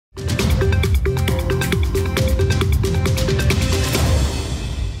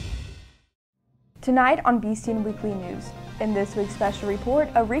Tonight on BCN Weekly News. In this week's special report,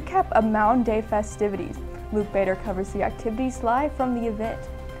 a recap of Mountain Day festivities. Luke Bader covers the activities live from the event.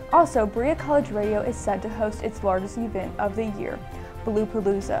 Also, Berea College Radio is set to host its largest event of the year,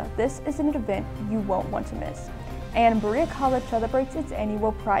 Bluepalooza. This is an event you won't want to miss. And Berea College celebrates its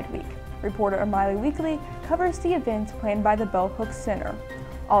annual Pride Week. Reporter Miley Weekly covers the events planned by the Bell Hook Center.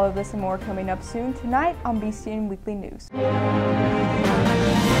 All of this and more coming up soon tonight on BCN Weekly News.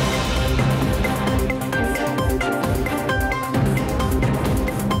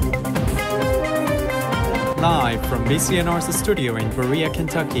 Live from BCNR's studio in Berea,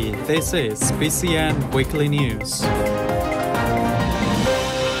 Kentucky, this is BCN Weekly News.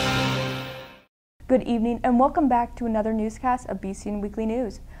 Good evening and welcome back to another newscast of BCN Weekly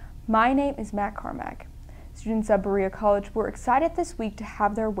News. My name is Matt Carmack. Students at Berea College were excited this week to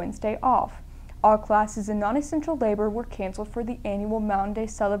have their Wednesday off. All classes in non-essential labor were canceled for the annual Mountain Day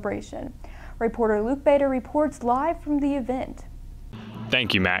celebration. Reporter Luke Bader reports live from the event.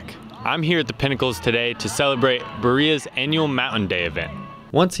 Thank you, Mac. I'm here at the Pinnacles today to celebrate Berea's annual Mountain Day event.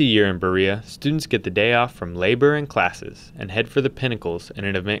 Once a year in Berea, students get the day off from labor and classes and head for the Pinnacles in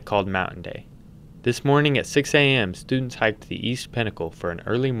an event called Mountain Day. This morning at 6 a.m., students hiked the East Pinnacle for an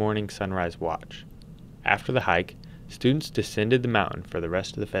early morning sunrise watch. After the hike, students descended the mountain for the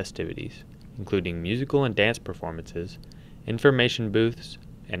rest of the festivities, including musical and dance performances, information booths,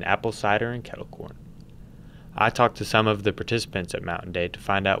 and apple cider and kettle corn. I talked to some of the participants at Mountain Day to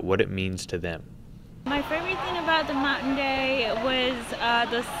find out what it means to them. My favorite thing about the Mountain Day was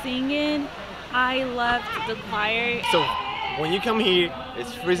the singing. I loved the choir. So when you come here,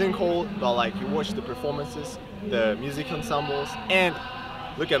 it's freezing cold, but like you watch the performances, the music ensembles, and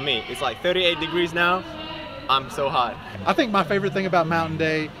look at me, it's like 38 degrees now. I'm so hot. I think my favorite thing about Mountain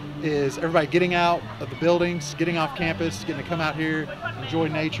Day is everybody getting out of the buildings, getting off campus, getting to come out here, enjoy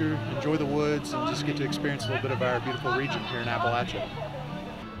nature, enjoy the woods, and just get to experience a little bit of our beautiful region here in Appalachia.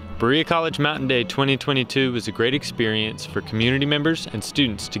 Berea College Mountain Day 2022 was a great experience for community members and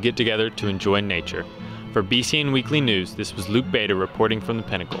students to get together to enjoy nature. For BCN Weekly News, this was Luke Bader reporting from the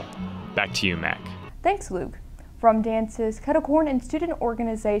Pinnacle. Back to you, Mac. Thanks, Luke. From dances, kettle corn, and student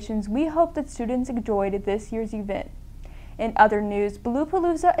organizations, we hope that students enjoyed this year's event. In other news,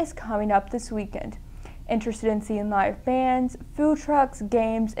 Bluepalooza is coming up this weekend. Interested in seeing live bands, food trucks,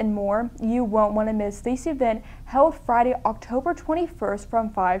 games, and more? You won't want to miss this event held Friday, October 21st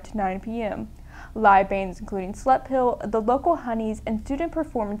from 5 to 9 p.m. Live bands including Slep Hill, the local Honeys, and student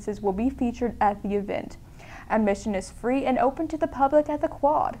performances will be featured at the event. Admission is free and open to the public at the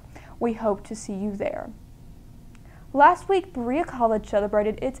Quad. We hope to see you there. Last week, Berea College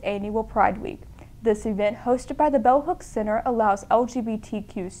celebrated its annual Pride Week. This event, hosted by the Bell Hook Center, allows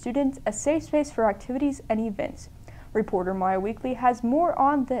LGBTQ students a safe space for activities and events. Reporter Maya Weekly has more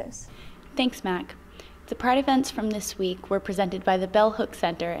on this. Thanks, Mac. The Pride events from this week were presented by the Bell Hook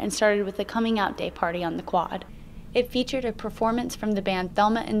Center and started with a coming out day party on the Quad. It featured a performance from the band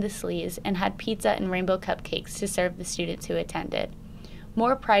Thelma and the Slees and had pizza and rainbow cupcakes to serve the students who attended.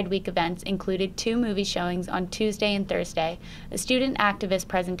 More Pride Week events included 2 movie showings on Tuesday and Thursday, a student activist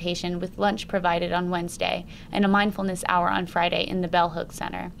presentation with lunch provided on Wednesday, and a mindfulness hour on Friday in the Bell Hook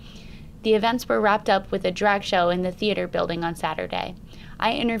Center. The events were wrapped up with a drag show in the theater building on Saturday.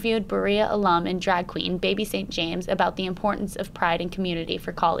 I interviewed Berea alum and drag queen Baby St. James about the importance of pride and community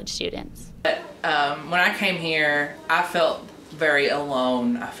for college students. When I came here, I felt very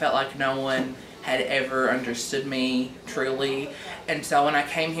alone. I felt like no one had ever understood me truly. And so when I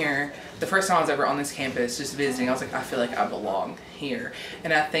came here, the first time I was ever on this campus just visiting, I was like, I feel like I belong here.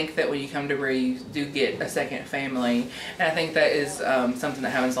 And I think that when you come to Berea, you do get a second family. And I think that is something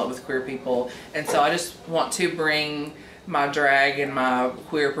that happens a lot with queer people. And so I just want to bring my drag and my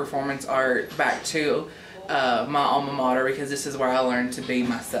queer performance art back to my alma mater, because this is where I learned to be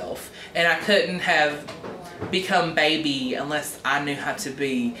myself. And I couldn't have become Baby unless I knew how to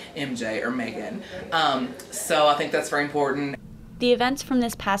be MJ or Megan. So I think that's very important. The events from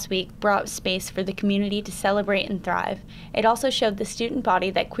this past week brought space for the community to celebrate and thrive. It also showed the student body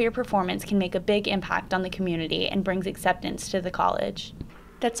that queer performance can make a big impact on the community and brings acceptance to the college.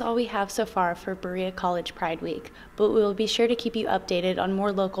 That's all we have so far for Berea College Pride Week, but we will be sure to keep you updated on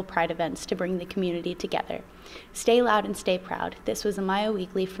more local Pride events to bring the community together. Stay loud and stay proud. This was Amaya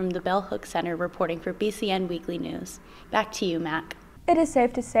Weekly from the Bell Hook Center reporting for BCN Weekly News. Back to you, Mac. It is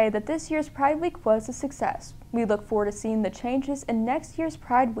safe to say that this year's Pride Week was a success. We look forward to seeing the changes in next year's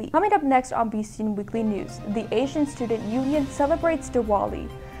Pride Week. Coming up next on BCN Weekly News, the Asian Student Union celebrates Diwali.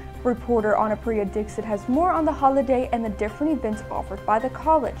 Reporter Anna Priya Dixit has more on the holiday and the different events offered by the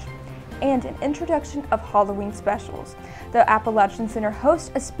college. and an introduction of Halloween specials. The Appalachian Center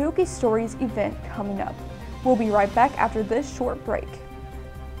hosts a Spooky Stories event coming up. We'll be right back after this short break.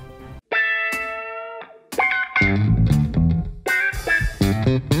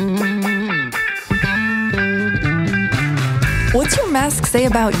 What's your mask say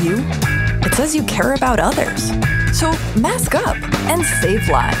about you? It says you care about others. So mask up and save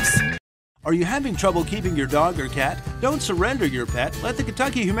lives. Are you having trouble keeping your dog or cat? Don't surrender your pet. Let the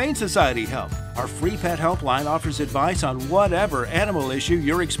Kentucky Humane Society help. Our free pet helpline offers advice on whatever animal issue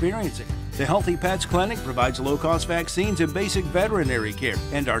you're experiencing. The Healthy Pets Clinic provides low-cost vaccines and basic veterinary care,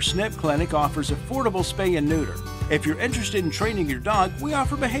 and our SNP clinic offers affordable spay and neuter. If you're interested in training your dog, we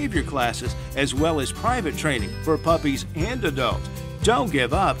offer behavior classes as well as private training for puppies and adults. Don't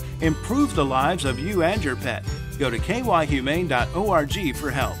give up. Improve the lives of you and your pet. Go to kyhumane.org for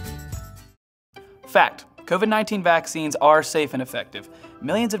help. Fact: COVID-19 vaccines are safe and effective.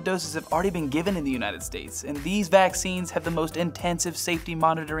 Millions of doses have already been given in the United States, and these vaccines have the most intensive safety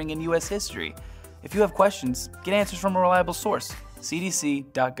monitoring in U.S. history. If you have questions, get answers from a reliable source,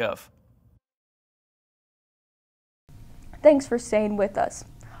 cdc.gov. Thanks for staying with us.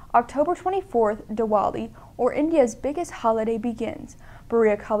 October 24th, Diwali, or India's biggest holiday, begins.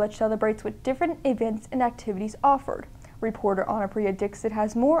 Berea College celebrates with different events and activities offered. Reporter Anapriya Dixit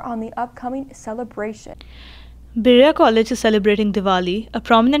has more on the upcoming celebration. Berea College is celebrating Diwali, a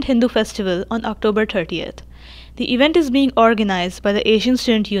prominent Hindu festival, on October 30th. The event is being organized by the Asian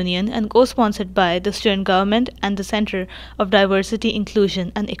Student Union and co-sponsored by the student government and the Center of Diversity,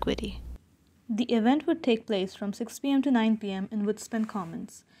 Inclusion and Equity. The event would take place from 6 p.m. to 9 p.m. in Woodspin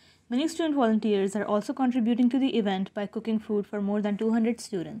Commons. Many student volunteers are also contributing to the event by cooking food for more than 200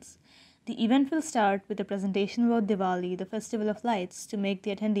 students. The event will start with a presentation about Diwali, the Festival of Lights, to make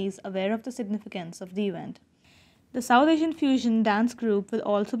the attendees aware of the significance of the event. The South Asian fusion dance group will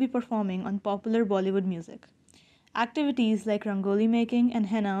also be performing on popular Bollywood music. Activities like rangoli making and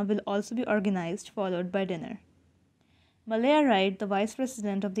henna will also be organized, followed by dinner. Malaya Wright, the Vice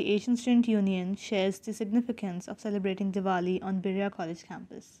President of the Asian Student Union, shares the significance of celebrating Diwali on Berea College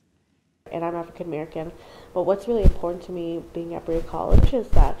campus. And I'm African American, but what's really important to me being at Berea College is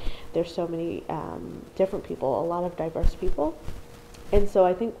that there's so many different people, a lot of diverse people. And so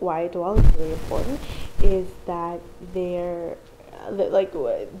I think why Diwali is really important is that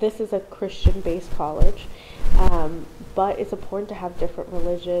this is a Christian-based college, but it's important to have different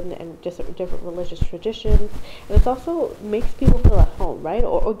religion and just different religious traditions, and it also makes people feel at home, right?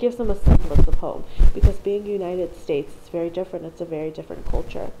 Or gives them a semblance of home, because being United States is very different. It's a very different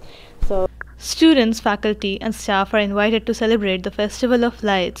culture. So students, faculty, and staff are invited to celebrate the Festival of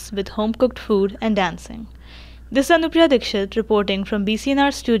Lights with home-cooked food and dancing. This is Anupriya Dikshit reporting from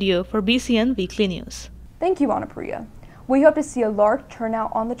BCNR studio for BCN Weekly News. Thank you, Anapriya. We hope to see a large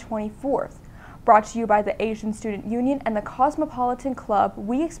turnout on the 24th. Brought to you by the Asian Student Union and the Cosmopolitan Club,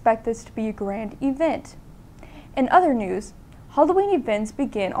 we expect this to be a grand event. In other news, Halloween events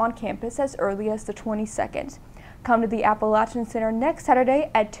begin on campus as early as the 22nd. Come to the Appalachian Center next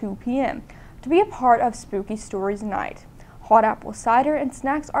Saturday at 2 p.m. to be a part of Spooky Stories Night. Hot apple cider and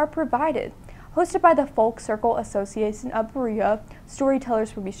snacks are provided. Hosted by the Folk Circle Association of Berea,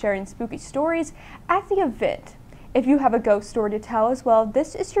 storytellers will be sharing spooky stories at the event. If you have a ghost story to tell as well,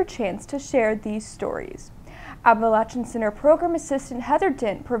 this is your chance to share these stories. Appalachian Center Program Assistant Heather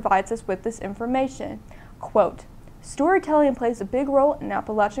Dent provides us with this information. Quote, "Storytelling plays a big role in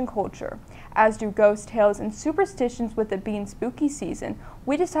Appalachian culture. As do ghost tales and superstitions. With it being spooky season,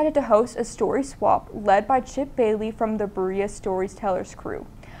 we decided to host a story swap led by Chip Bailey from the Berea Storytellers crew.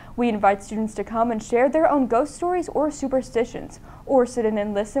 We invite students to come and share their own ghost stories or superstitions, or sit in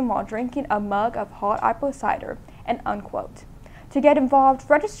and listen while drinking a mug of hot apple cider," and unquote. To get involved,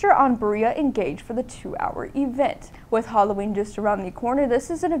 register on Berea Engage for the 2-hour event. With Halloween just around the corner, this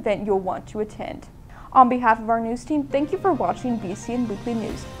is an event you'll want to attend. On behalf of our news team, thank you for watching BCN Weekly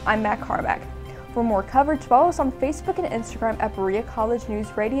News. I'm Matt Carmack. For more coverage, follow us on Facebook and Instagram at Berea College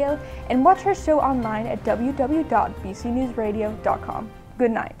News Radio, and watch our show online at www.bcnewsradio.com.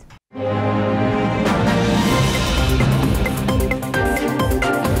 Good night.